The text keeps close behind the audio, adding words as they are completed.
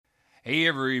Hey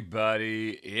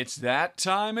everybody, it's that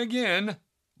time again.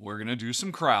 We're going to do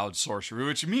some crowd sorcery,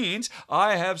 which means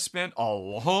I have spent a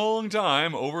long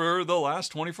time over the last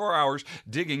 24 hours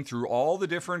digging through all the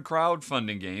different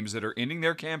crowdfunding games that are ending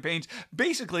their campaigns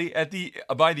basically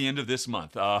by the end of this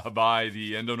month, by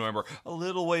the end of November, a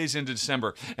little ways into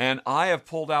December. And I have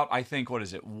pulled out, I think,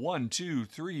 1, 2,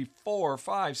 3, 4,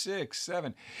 5, 6,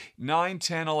 7, 9,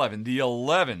 10, 11. The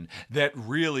 11 that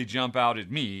really jump out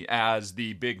at me as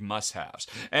the big must-haves.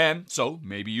 And so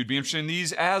maybe you'd be interested in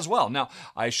these as well. Now,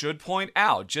 I should point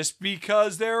out, just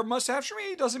because they're must-haves for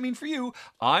me doesn't mean for you.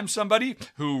 I'm somebody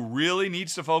who really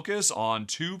needs to focus on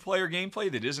two-player gameplay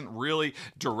that isn't really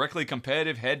directly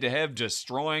competitive, head-to-head,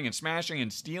 destroying and smashing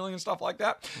and stealing and stuff like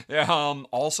that.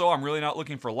 Also, I'm really not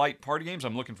looking for light party games.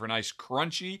 I'm looking for nice,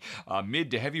 crunchy, mid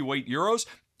to heavyweight Euros.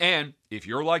 And if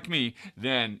you're like me,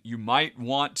 then you might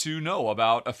want to know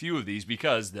about a few of these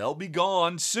because they'll be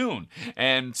gone soon.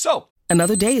 And so,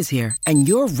 another day is here, and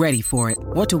you're ready for it.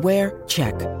 What to wear?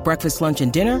 Check. Breakfast, lunch,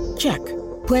 and dinner? Check.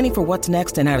 Planning for what's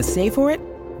next and how to save for it?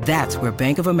 That's where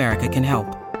Bank of America can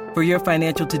help. For your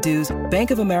financial to-dos,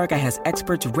 Bank of America has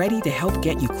experts ready to help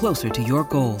get you closer to your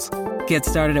goals. Get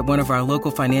started at one of our local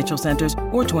financial centers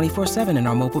or 24/7 in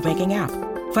our mobile banking app.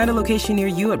 Find a location near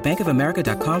you at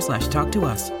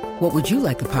bankofamerica.com/talktous. What would you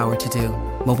like the power to do?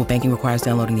 Mobile banking requires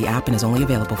downloading the app and is only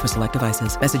available for select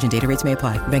devices. Message and data rates may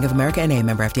apply. Bank of America N.A.,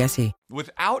 member FDIC.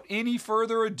 without any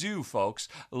further ado, folks,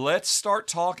 let's start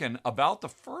talking about the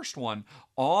first one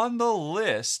on the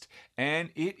list, and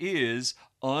it is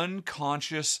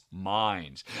Unconscious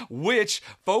Minds, which,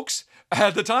 folks,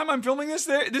 at the time I'm filming this,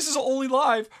 this is only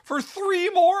live for 3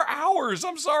 more hours.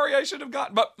 I'm sorry, I should have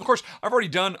gotten, but of course, I've already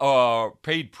done a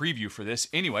paid preview for this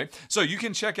anyway, so you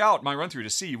can check out my run-through to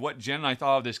see what Jen and I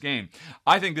thought of this game.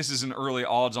 I think this is an early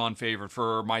odds-on favorite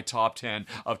for my top 10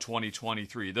 of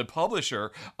 2023. The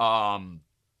publisher,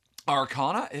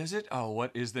 Arcana, is it? Oh,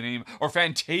 what is the name? Or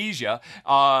Fantasia.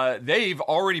 They've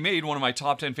already made one of my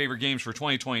top 10 favorite games for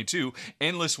 2022,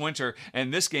 Endless Winter,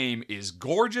 and this game is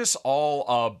gorgeous, all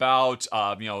about,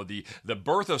 the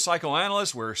birth of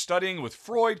psychoanalysts. We're studying with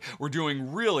Freud. We're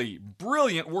doing really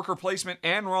brilliant worker placement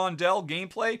and rondel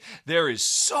gameplay. There is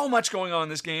so much going on in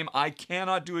this game. I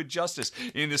cannot do it justice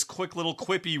in this quick little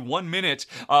quippy 1 minute.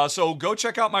 So go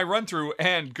check out my run-through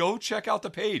and go check out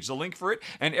the page. The link for it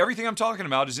and everything I'm talking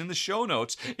about is in the show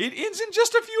notes. It ends in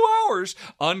just a few hours.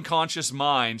 Unconscious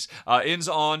Minds ends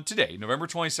on today, November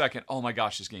 22nd. Oh my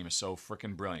gosh, this game is so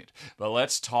freaking brilliant. But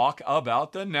let's talk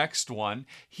about the next one,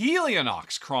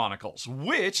 Helionox Chronicles,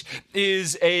 which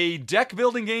is a deck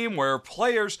building game where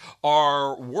players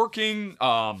are working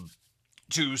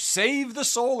to save the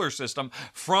solar system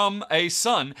from a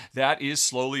sun that is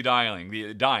slowly dying,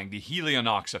 the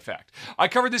Helionox effect. I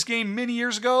covered this game many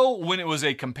years ago when it was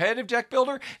a competitive deck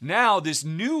builder. Now this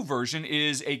new version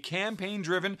is a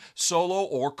campaign-driven solo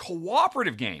or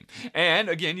cooperative game. And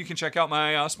again, you can check out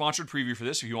my sponsored preview for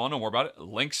this if you want to know more about it.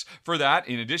 Links for that,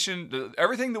 in addition to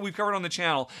everything that we've covered on the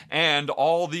channel, and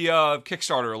all the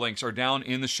Kickstarter links are down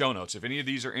in the show notes if any of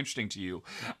these are interesting to you.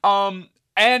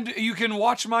 And you can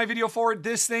watch my video for it.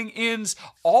 This thing ends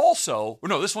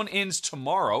this one ends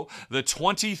tomorrow, the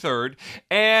 23rd.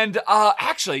 And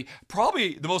actually,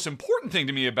 probably the most important thing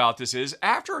to me about this is,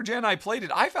 after Jen and I played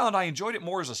it, I found I enjoyed it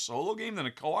more as a solo game than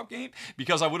a co-op game,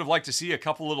 because I would have liked to see a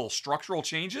couple little structural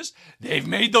changes. They've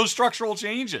made those structural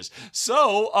changes.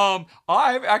 So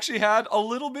I've actually had a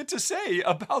little bit to say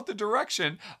about the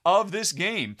direction of this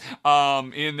game,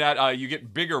 in that you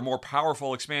get bigger, more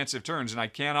powerful, expansive turns, and I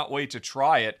cannot wait to try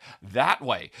it that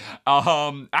way.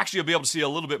 Actually, you'll be able to see a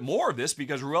little bit more of this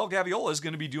because Ruel Gaviola is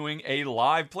going to be doing a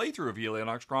live playthrough of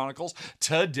Helionox Chronicles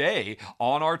today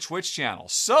on our Twitch channel.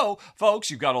 So, folks,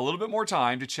 you've got a little bit more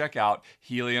time to check out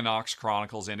Helionox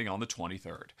Chronicles ending on the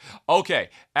 23rd. Okay,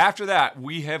 after that,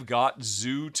 we have got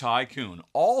Zoo Tycoon,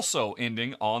 also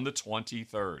ending on the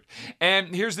 23rd.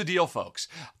 And here's the deal, folks.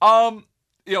 What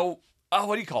do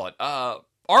you call it?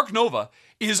 Ark Nova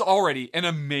is already an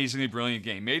amazingly brilliant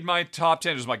game. Made my top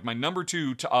 10. It was like my number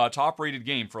 2 top-rated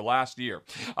game for last year.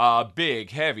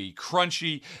 Big, heavy,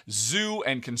 crunchy zoo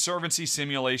and conservancy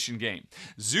simulation game.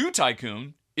 Zoo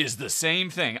Tycoon is the same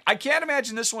thing. I can't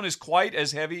imagine this one is quite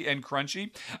as heavy and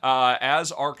crunchy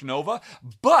as Ark Nova,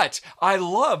 but I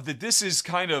love that this is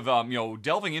kind of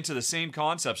delving into the same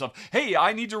concepts of, hey,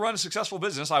 I need to run a successful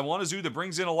business. I want a zoo that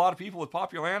brings in a lot of people with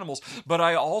popular animals, but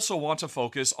I also want to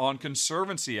focus on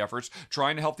conservancy efforts,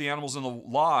 trying to help the animals in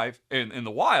the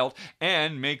wild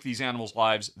and make these animals'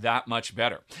 lives that much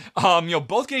better.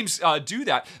 Both games do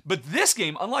that, but this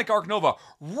game, unlike Ark Nova,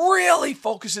 really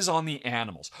focuses on the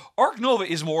animals. Ark Nova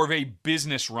is is more of a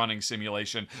business running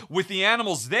simulation with the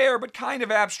animals there, but kind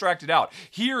of abstracted out.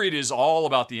 Here it is all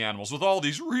about the animals with all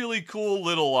these really cool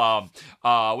little,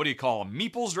 what do you call them?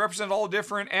 Meeples to represent all the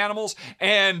different animals.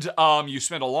 And you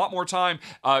spend a lot more time,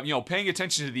 paying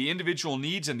attention to the individual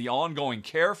needs and the ongoing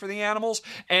care for the animals.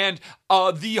 And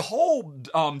the whole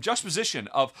juxtaposition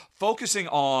of focusing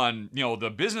on, the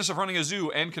business of running a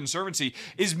zoo and conservancy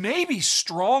is maybe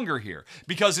stronger here,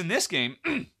 because in this game,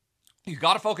 you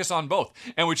got to focus on both.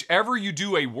 And whichever you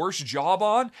do a worse job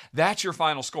on, that's your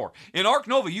final score. In Ark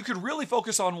Nova, you could really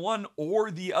focus on one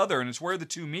or the other, and it's where the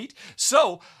two meet.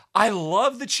 So I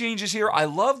love the changes here. I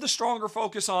love the stronger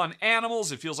focus on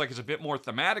animals. It feels like it's a bit more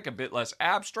thematic, a bit less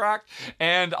abstract.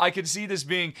 And I could see this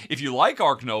being, if you like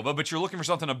Ark Nova, but you're looking for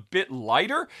something a bit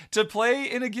lighter to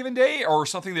play in a given day, or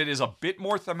something that is a bit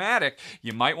more thematic,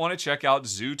 you might want to check out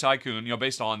Zoo Tycoon,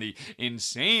 based on the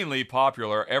insanely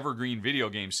popular Evergreen video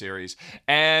game series.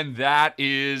 And that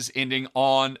is ending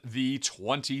on the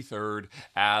 23rd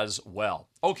as well.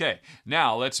 Okay,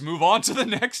 now let's move on to the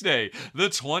next day, the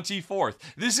 24th.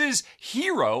 This is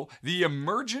Hero, the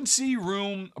Emergency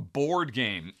Room board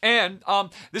game. And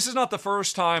this is not the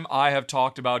first time I have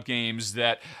talked about games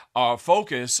that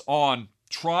focus on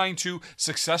trying to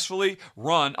successfully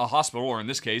run a hospital, or in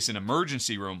this case, an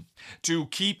emergency room, to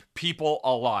keep people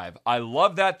alive. I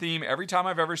love that theme every time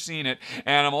I've ever seen it,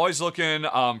 and I'm always looking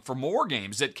for more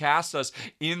games that cast us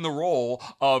in the role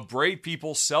of brave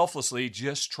people selflessly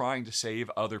just trying to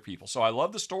save other people. So I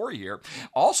love the story here.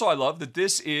 Also, I love that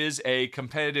this is a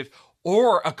competitive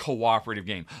or a cooperative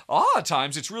game. A lot of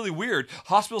times, it's really weird.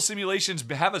 Hospital simulations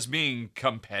have us being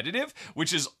competitive,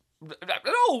 which is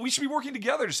no, we should be working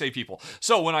together to save people.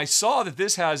 So when I saw that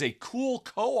this has a cool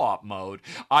co-op mode,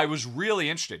 I was really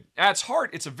interested. At its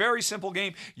heart, it's a very simple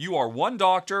game. You are one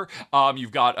doctor,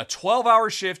 you've got a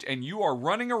 12-hour shift, and you are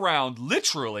running around,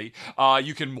 literally,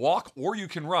 you can walk or you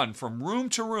can run from room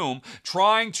to room,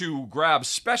 trying to grab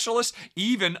specialists,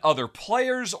 even other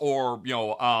players, or,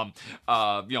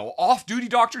 off-duty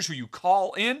doctors who you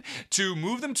call in to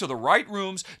move them to the right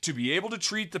rooms to be able to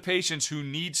treat the patients who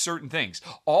need certain things.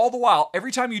 All the while,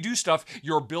 every time you do stuff,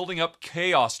 you're building up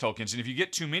chaos tokens, and if you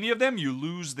get too many of them, you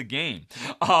lose the game.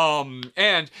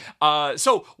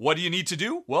 So what do you need to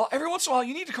do? Well, every once in a while,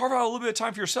 you need to carve out a little bit of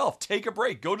time for yourself. Take a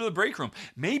break, go to the break room,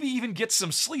 maybe even get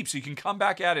some sleep so you can come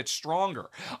back at it stronger.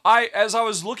 As I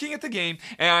was looking at the game,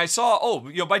 and I saw,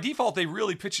 by default, they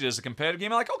really pitch it as a competitive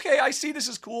game. I'm like, okay, I see this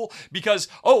is cool because,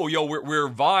 we're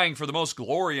vying for the most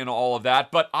glory and all of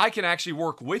that, but I can actually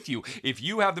work with you. If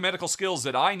you have the medical skills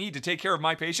that I need to take care of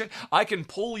my patient, I can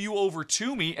pull you over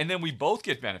to me, and then we both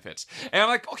get benefits. And I'm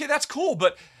like, okay, that's cool,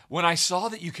 but when I saw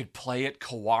that you could play it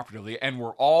cooperatively and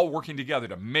we're all working together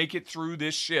to make it through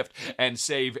this shift and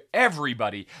save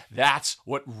everybody, that's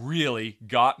what really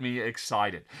got me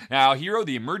excited. Now, Hero,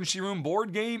 the Emergency Room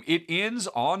board game, it ends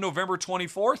on November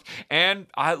 24th, and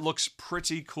it looks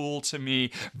pretty cool to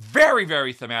me. Very,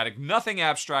 very thematic, nothing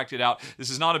abstracted out. This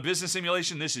is not a business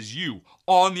simulation. This is you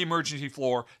on the emergency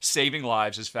floor saving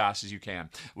lives as fast as you can,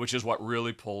 which is what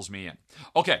really pulls me in.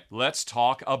 Okay, let's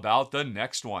talk about the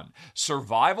next one.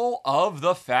 Survival of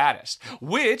the Fattest,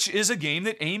 which is a game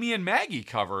that Amy and Maggie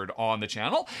covered on the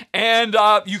channel, and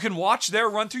you can watch their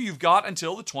run through. You've got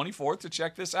until the 24th to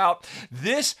check this out.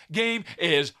 This game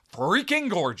is freaking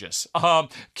gorgeous.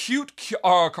 Cute,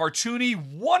 cartoony,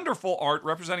 wonderful art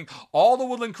representing all the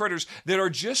woodland critters that are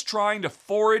just trying to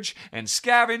forage and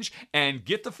scavenge and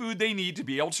get the food they need to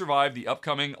be able to survive the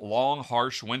upcoming long,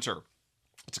 harsh winter.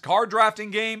 It's a card drafting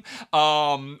game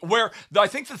where I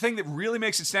think the thing that really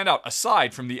makes it stand out,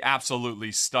 aside from the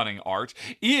absolutely stunning art,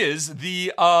 is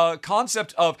the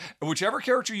concept of whichever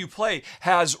character you play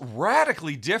has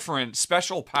radically different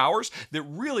special powers that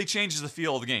really changes the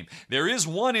feel of the game. There is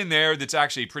one in there that's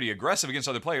actually pretty aggressive against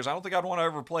other players. I don't think I'd want to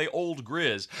ever play Old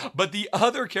Grizz. But the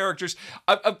other characters,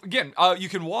 you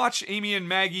can watch Amy and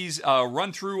Maggie's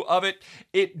run through of it.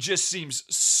 It just seems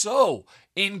so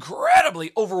incredibly,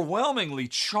 overwhelmingly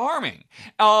charming,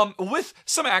 with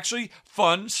some actually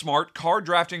fun, smart card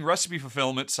drafting, recipe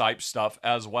fulfillment type stuff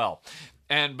as well.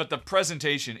 But the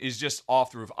presentation is just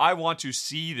off the roof. I want to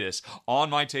see this on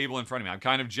my table in front of me. I'm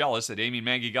kind of jealous that Amy and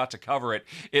Maggie got to cover it.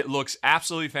 It looks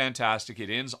absolutely fantastic. It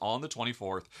ends on the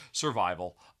 24th,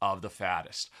 Survival of the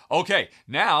Fattest. Okay,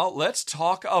 now let's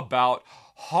talk about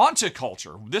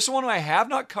Haunticulture. This one I have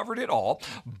not covered at all,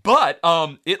 but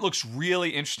it looks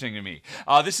really interesting to me.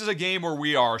 This is a game where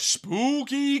we are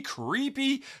spooky,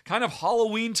 creepy, kind of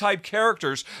Halloween-type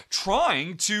characters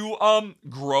trying to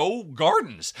grow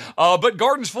gardens. But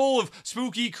gardens full of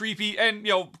spooky, creepy, and,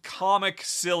 comic,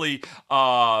 silly,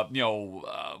 what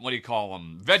do you call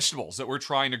them? Vegetables that we're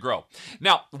trying to grow.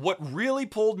 Now, what really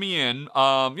pulled me in,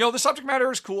 the subject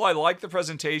matter is cool. I like the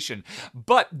presentation.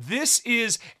 But this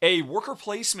is a worker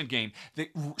placement game that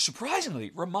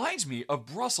surprisingly reminds me of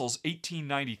Brussels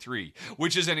 1893,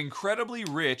 which is an incredibly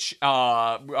rich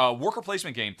worker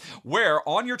placement game where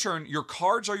on your turn, your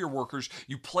cards are your workers.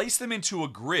 You place them into a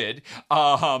grid.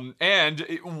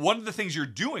 And one of the things you're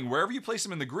doing, wherever you place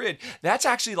them in the grid, that's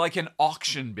actually like an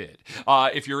auction bid.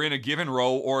 If you're in a given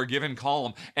row or a given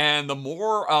column. And the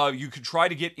more you can try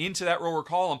to get into that row or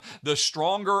column, the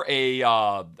stronger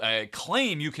a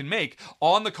claim you can make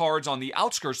on the cards on the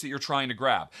outskirts that you're trying to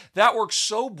grab. That works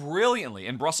so brilliantly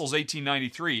in Brussels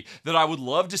 1893 that I would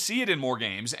love to see it in more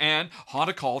games, and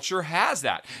Haunticulture has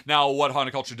that. Now, what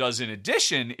Haunticulture does in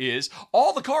addition is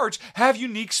all the cards have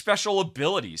unique special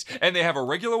abilities, and they have a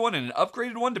regular one and an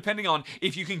upgraded one depending on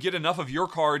if you can get enough of your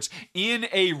cards in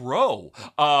a row,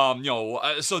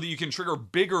 so that you can trigger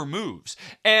bigger moves.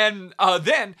 And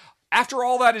then after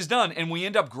all that is done, and we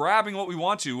end up grabbing what we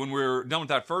want to when we're done with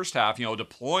that first half,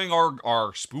 deploying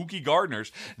our spooky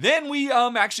gardeners, then we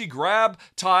actually grab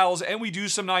tiles and we do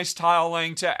some nice tile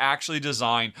laying to actually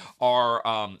design our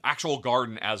actual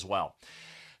garden as well.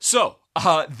 So,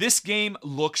 this game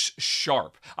looks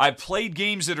sharp. I've played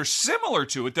games that are similar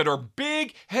to it that are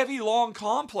big, heavy, long,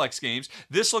 complex games.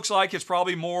 This looks like it's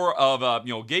probably more of a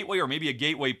gateway or maybe a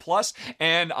gateway plus,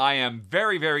 and I am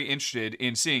very, very interested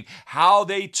in seeing how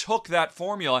they took that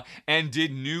formula and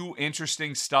did new,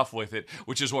 interesting stuff with it,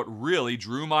 which is what really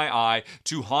drew my eye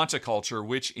to Haunticulture,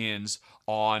 which ends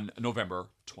on November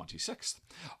 26th.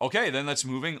 Okay, then let's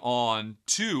moving on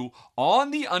to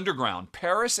On the Underground,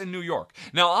 Paris and New York.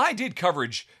 Now, I did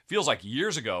coverage, feels like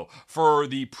years ago, for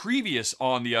the previous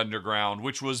On the Underground,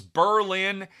 which was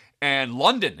Berlin and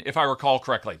London, if I recall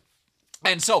correctly.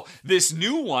 And so this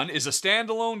new one is a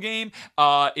standalone game.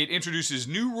 It introduces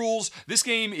new rules. This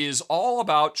game is all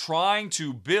about trying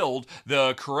to build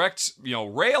the correct,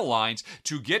 rail lines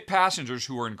to get passengers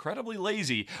who are incredibly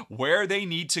lazy where they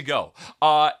need to go.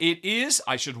 It is,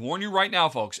 I should warn you right now,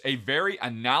 folks, a very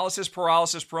analysis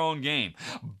paralysis prone game.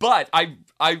 But I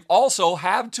also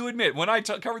have to admit, when I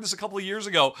covered this a couple of years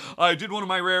ago, I did one of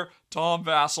my rare Tom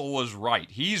Vassell was right.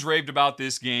 He's raved about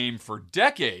this game for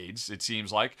decades, it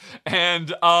seems like.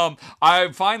 And I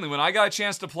finally, when I got a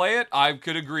chance to play it, I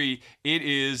could agree it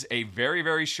is a very,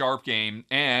 very sharp game.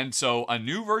 And so a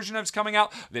new version of it's coming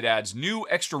out that adds new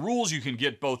extra rules. You can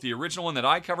get both the original one that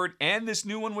I covered and this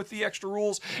new one with the extra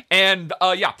rules. And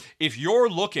if you're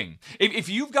looking, if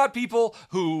you've got people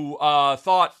who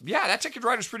thought, that Ticket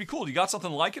Rider's pretty cool, you got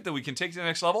something like it that we can take to the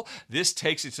next level, this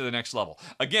takes it to the next level.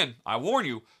 Again, I warn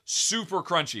you, super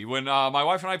crunchy. When my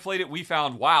wife and I played it, we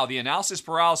found, wow, the analysis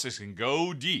paralysis can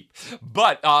go deep.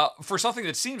 But for something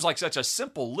that seems like such a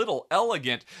simple, little,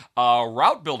 elegant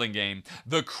route building game,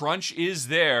 the crunch is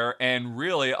there and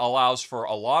really allows for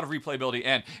a lot of replayability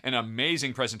and an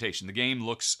amazing presentation. The game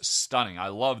looks stunning. I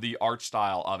love the art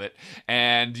style of it.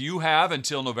 And you have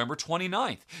until November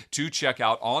 29th to check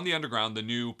out On the Underground the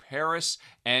new Paris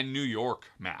and New York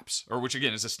maps, which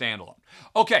again is a standalone.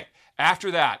 Okay.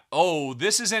 After that,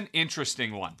 this is an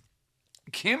interesting one.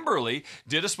 Kimberly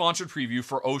did a sponsored preview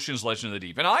for Oceans Legend of the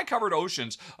Deep. And I covered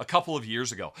Oceans a couple of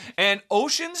years ago. And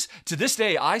Oceans, to this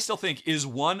day, I still think is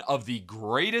one of the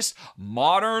greatest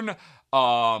modern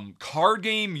card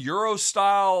game Euro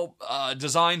style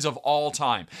designs of all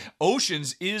time.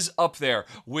 Oceans is up there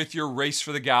with your Race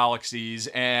for the Galaxies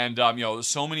and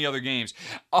so many other games.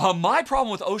 My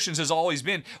problem with Oceans has always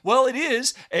been, it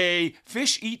is a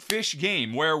fish eat fish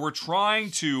game where we're trying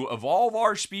to evolve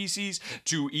our species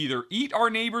to either eat our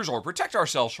neighbors or protect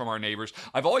ourselves from our neighbors.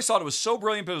 I've always thought it was so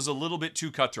brilliant, but it was a little bit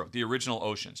too cutthroat, the original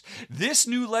Oceans. This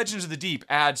new Legends of the Deep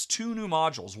adds 2 new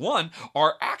modules. One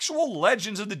are actual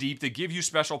Legends of the Deep that give you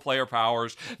special player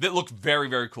powers that look very,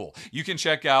 very cool. You can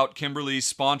check out Kimberly's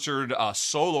sponsored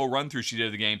solo run-through she did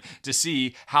of the game to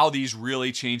see how these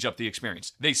really change up the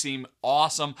experience. They seem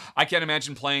awesome. I can't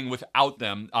imagine playing without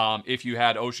them if you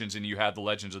had Oceans and you had the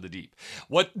Legends of the Deep.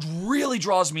 What really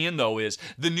draws me in, though, is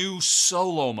the new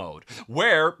solo mode,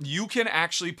 where you can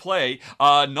actually play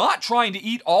not trying to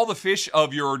eat all the fish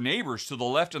of your neighbors to the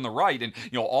left and the right and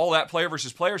all that player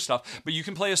versus player stuff, but you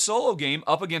can play a solo game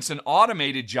up against an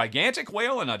automated gigantic gigantic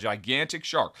whale and a gigantic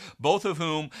shark, both of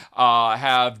whom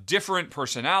have different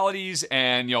personalities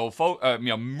and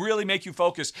really make you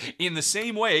focus in the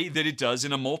same way that it does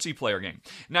in a multiplayer game.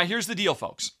 Now, here's the deal,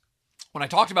 folks. When I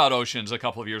talked about Oceans a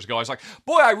couple of years ago, I was like,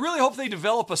 boy, I really hope they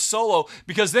develop a solo,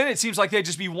 because then it seems like they'd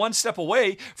just be one step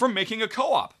away from making a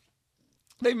co-op.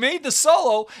 They made the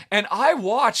solo, and I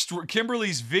watched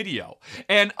Kimberly's video,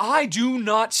 and I do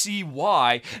not see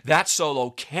why that solo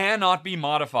cannot be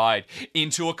modified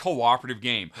into a cooperative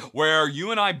game where you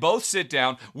and I both sit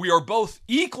down. We are both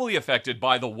equally affected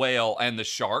by the whale and the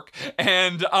shark,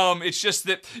 and it's just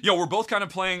that we're both kind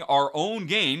of playing our own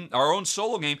game, our own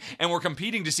solo game, and we're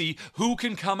competing to see who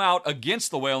can come out against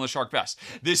the whale and the shark best.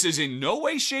 This is in no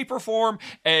way, shape, or form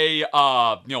an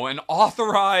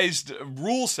authorized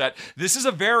rule set. This is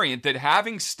a variant that,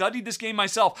 having studied this game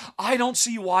myself, I don't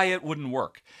see why it wouldn't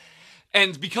work.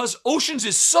 And because Oceans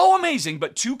is so amazing,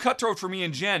 but too cutthroat for me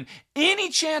and Jen, any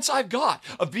chance I've got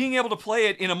of being able to play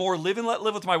it in a more live and let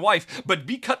live with my wife, but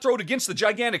be cutthroat against the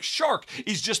gigantic shark,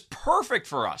 is just perfect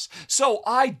for us. So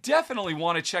I definitely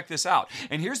want to check this out.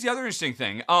 And here's the other interesting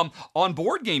thing. On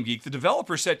Board Game Geek, the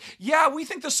developer said, yeah, we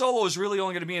think the solo is really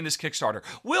only going to be in this Kickstarter.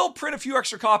 We'll print a few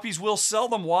extra copies. We'll sell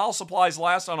them while supplies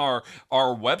last on our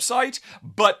website.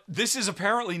 But this is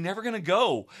apparently never going to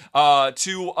go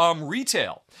to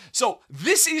retail. So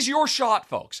this is your shot,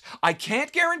 folks. I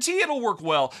can't guarantee it'll work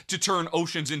well to turn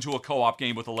Oceans into a co-op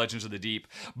game with the Legends of the Deep.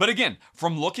 But again,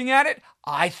 from looking at it,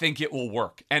 I think it will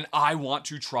work, and I want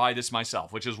to try this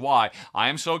myself, which is why I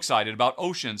am so excited about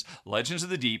Oceans, Legends of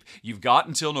the Deep. You've got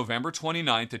until November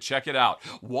 29th to check it out.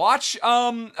 Watch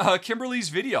Kimberly's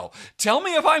video. Tell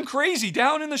me if I'm crazy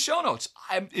down in the show notes.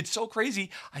 It's so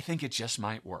crazy, I think it just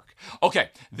might work. Okay,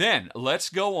 then let's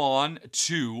go on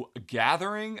to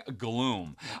Gathering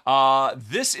Gloom.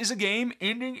 This is a game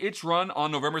ending its run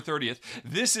on November 30th.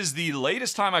 This is the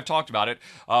latest time I've talked about it.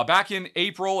 Back in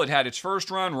April, it had its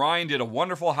first run. Ryan did a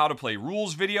wonderful how to play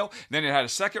rules video. Then it had a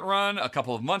second run a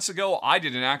couple of months ago. I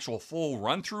did an actual full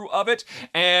run through of it.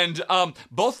 And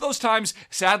both those times,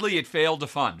 sadly, it failed to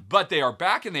fund. But they are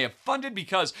back, and they have funded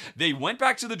because they went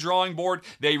back to the drawing board.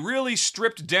 They really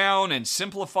stripped down and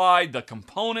simplified the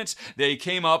components. They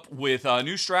came up with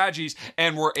new strategies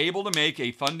and were able to make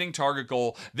a funding target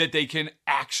goal that they can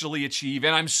actually achieve.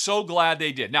 And I'm so glad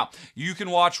they did. Now, you can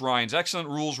watch Ryan's excellent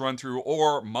rules run through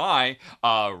or my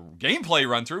gameplay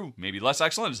run through. Maybe less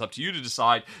excellent. It's up to you to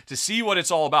decide to see what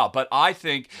it's all about. But I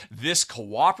think this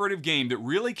cooperative game that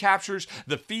really captures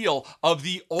the feel of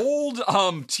the old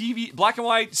TV, black and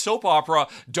white soap opera,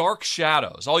 Dark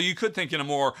Shadows. All you could think in a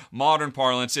more modern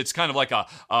parlance, it's kind of like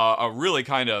a really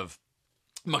kind of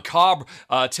macabre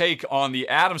take on the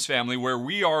Addams Family, where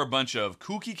we are a bunch of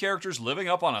kooky characters living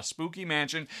up on a spooky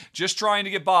mansion, just trying to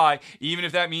get by, even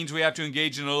if that means we have to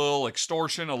engage in a little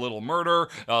extortion, a little murder,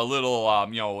 a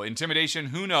little intimidation,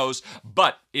 who knows.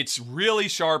 But it's really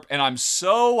sharp, and I'm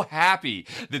so happy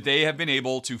that they have been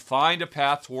able to find a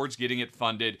path towards getting it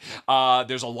funded.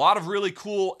 There's a lot of really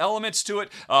cool elements to it.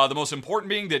 The most important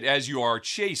being that as you are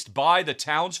chased by the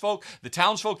townsfolk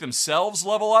themselves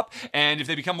level up, and if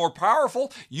they become more powerful,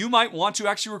 you might want to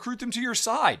actually recruit them to your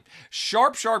side.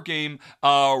 Sharp game,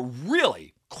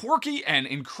 really quirky and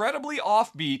incredibly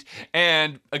offbeat.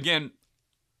 And again,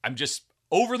 I'm just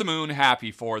over the moon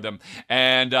happy for them.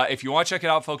 And if you want to check it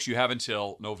out, folks, you have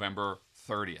until November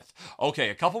 30th. Okay,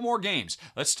 a couple more games.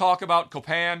 Let's talk about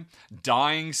Copan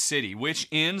Dying City, which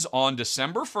ends on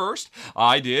December 1st.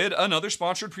 I did another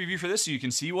sponsored preview for this so you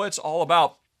can see what it's all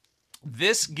about.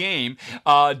 This game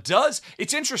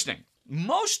it's interesting.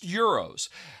 Most Euros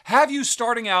have you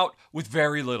starting out with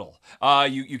very little.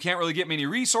 You can't really get many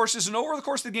resources, and over the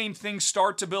course of the game, things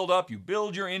start to build up. You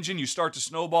build your engine, you start to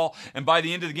snowball, and by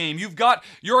the end of the game,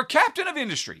 you're a captain of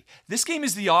industry. This game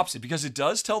is the opposite because it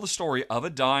does tell the story of a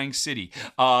dying city.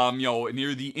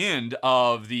 Near the end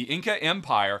of the Inca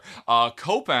Empire,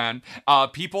 Copan,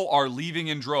 people are leaving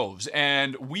in droves,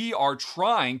 and we are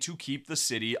trying to keep the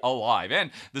city alive,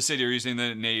 and the city is in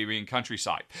the neighboring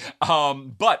countryside.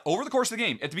 But over the course of the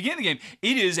game, at the beginning of the game,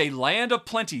 it is a land of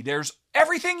plenty. There's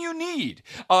everything you need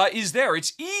is there.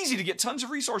 It's easy to get tons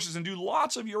of resources and do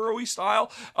lots of Euro-y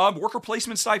style worker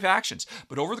placement type actions.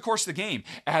 But over the course of the game,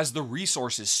 as the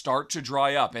resources start to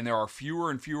dry up and there are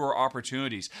fewer and fewer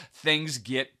opportunities, things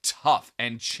get tough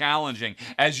and challenging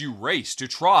as you race to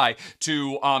try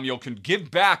to can give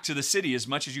back to the city as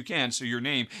much as you can so your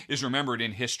name is remembered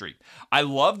in history. I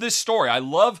love this story. I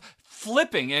love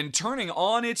flipping and turning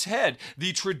on its head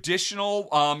the traditional,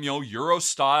 Euro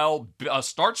style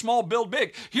start small, build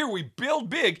big. Here we build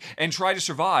big and try to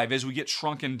survive as we get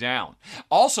shrunken down.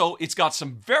 Also, it's got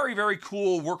some very, very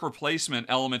cool worker placement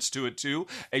elements to it too.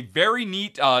 A very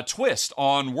neat twist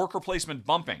on worker placement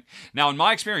bumping. Now, in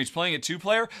my experience playing it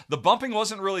 2-player, the bumping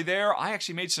wasn't really there. I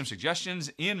actually made some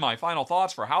suggestions in my final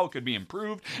thoughts for how it could be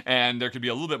improved, and there could be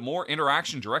a little bit more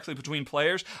interaction directly between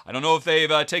players. I don't know if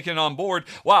they've taken it on board.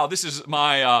 Wow, this is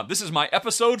my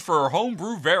episode for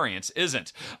homebrew variants,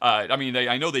 isn't?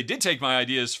 I know they did take my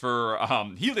ideas for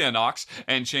Helionox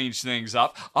and change things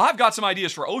up. I've got some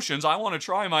ideas for Oceans I want to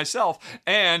try myself,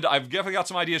 and I've definitely got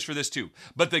some ideas for this too.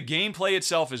 But the gameplay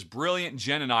itself is brilliant.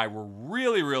 Jen and I were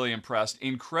really, really impressed.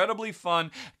 Incredibly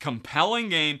fun, compelling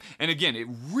game, and again, it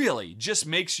really just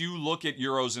makes you look at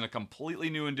Euros in a completely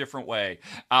new and different way.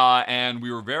 And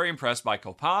we were very impressed by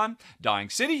Copan, Dying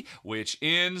City, which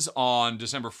ends on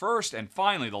December 1st, and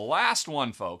finally, the last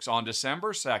one, folks, on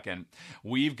December 2nd,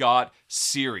 we've got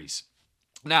Ceres.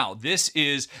 Now, this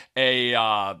is a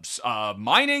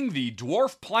mining the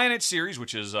dwarf planet series,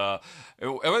 which is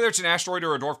whether it's an asteroid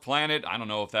or a dwarf planet, I don't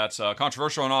know if that's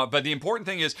controversial or not, but the important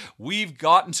thing is we've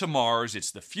gotten to Mars,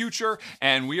 it's the future,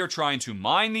 and we are trying to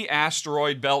mine the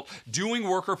asteroid belt doing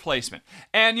worker placement.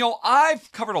 And,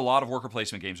 I've covered a lot of worker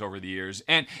placement games over the years,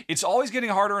 and it's always getting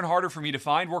harder and harder for me to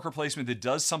find worker placement that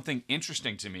does something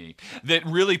interesting to me, that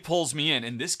really pulls me in,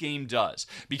 and this game does.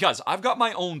 Because I've got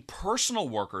my own personal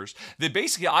workers that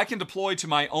basically I can deploy to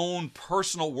my own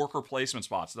personal worker placement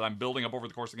spots that I'm building up over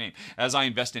the course of the game as I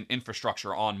invest in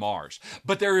infrastructure on Mars.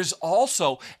 But there is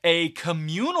also a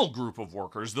communal group of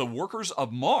workers, the workers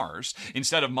of Mars,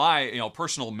 instead of my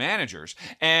personal managers.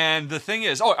 And the thing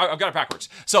is, I've got it backwards.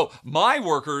 So my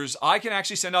workers, I can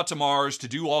actually send out to Mars to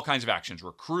do all kinds of actions,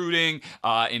 recruiting,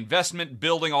 investment,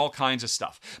 building, all kinds of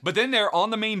stuff. But then there on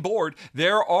the main board,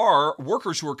 there are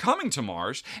workers who are coming to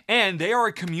Mars, and they are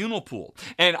a communal pool.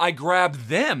 And I grab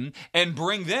them and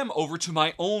bring them over to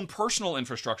my own personal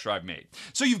infrastructure I've made.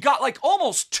 So you've got like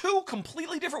almost two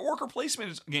completely different worker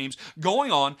placement games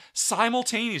going on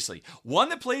simultaneously. One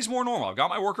that plays more normal. I've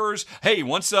got my workers, hey,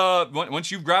 once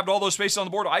you've grabbed all those spaces on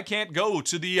the board, I can't go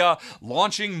to the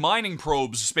launching mining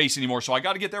probes space anymore, so I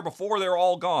got to get there before they're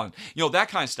all gone. That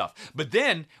kind of stuff. But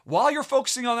then, while you're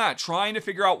focusing on that, trying to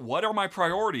figure out what are my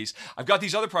priorities, I've got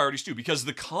these other priorities too, because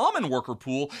the common worker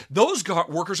pool, those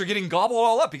workers are getting gobbled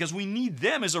all up because we need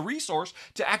them as a resource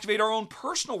to activate our own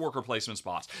personal worker placement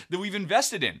spots that we've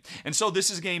invested in. And so this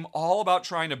is a game all about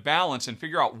trying to balance and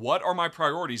figure out what are my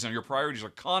priorities, and your priorities are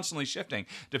constantly shifting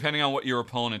depending on what your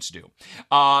opponents do.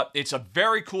 It's a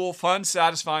very cool, fun,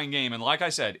 satisfying game, and like I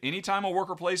said, anytime a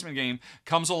worker placement game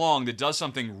comes along that does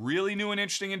something really new and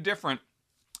interesting and different,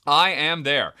 I am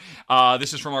there.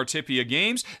 This is from Artipia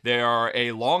Games. They are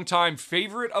a longtime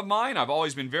favorite of mine. I've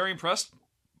always been very impressed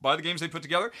by the games they put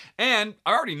together, and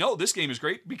I already know this game is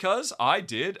great because I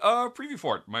did a preview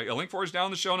for it. A link for it is down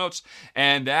in the show notes,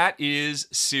 and that is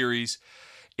Ceres.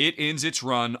 It ends its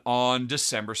run on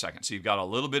December 2nd, so you've got a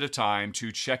little bit of time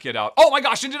to check it out. Oh my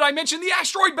gosh, and did I mention the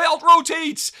asteroid belt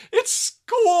rotates? It's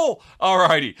cool!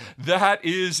 Alrighty, that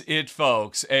is it,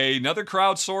 folks. Another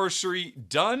crowd sorcery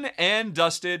done and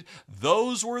dusted.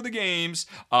 Those were the games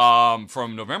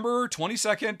from November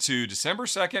 22nd to December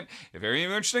 2nd. If you're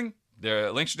interesting,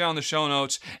 the links are down in the show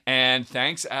notes, and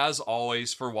thanks as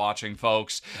always for watching,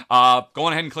 folks. Go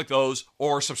on ahead and click those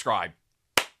or subscribe.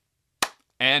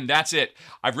 And that's it.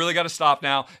 I've really got to stop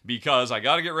now because I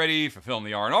got to get ready for film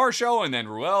the R&R show, and then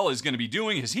Ruel is going to be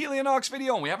doing his Helionox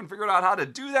video, and we haven't figured out how to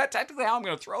do that, technically how I'm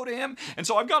going to throw to him. And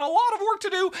so I've got a lot of work to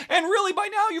do, and really by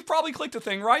now you've probably clicked a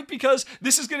thing, right? Because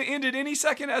this is going to end at any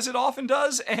second, as it often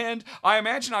does, and I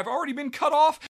imagine I've already been cut off.